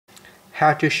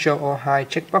how to show or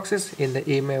hide checkboxes in the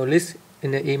email list,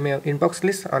 in the email inbox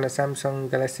list on the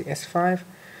Samsung Galaxy S5.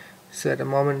 So at the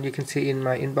moment you can see in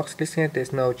my inbox list here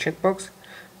there's no checkbox.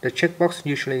 The checkbox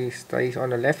usually stays on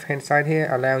the left hand side here,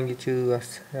 allowing you to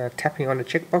tapping on the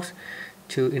checkbox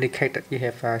to indicate that you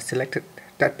have selected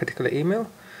that particular email.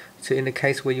 So in the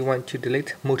case where you want to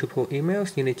delete multiple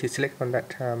emails, you need to select on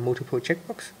that multiple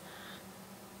checkbox.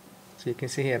 So you can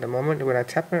see here at the moment when I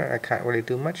tap it, I can't really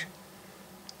do much.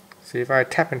 So if I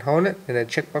tap and hold it, then the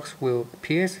checkbox will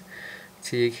appear.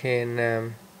 So you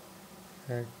can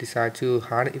decide to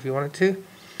hide it if you wanted to.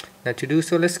 Now to do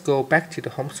so, let's go back to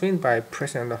the home screen by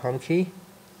pressing on the home key.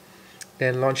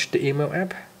 Then launch the email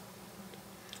app.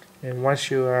 And once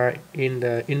you are in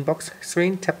the inbox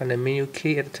screen, tap on the menu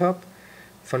key at the top.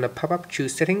 From the pop-up,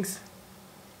 choose settings.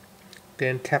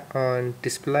 Then tap on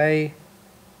display.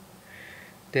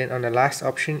 Then on the last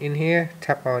option in here,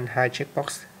 tap on hide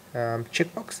checkbox.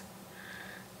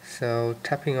 So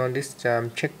tapping on this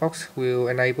checkbox will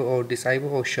enable or disable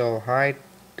or show or hide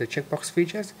the checkbox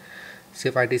features. So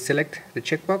if I deselect the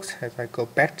checkbox, if I go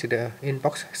back to the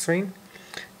inbox screen,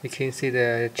 you can see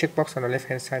the checkbox on the left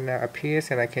hand side now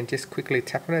appears, and I can just quickly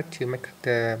tap on it to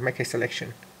make a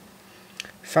selection.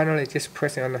 Finally, just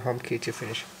pressing on the home key to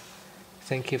finish.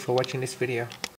 Thank you for watching this video.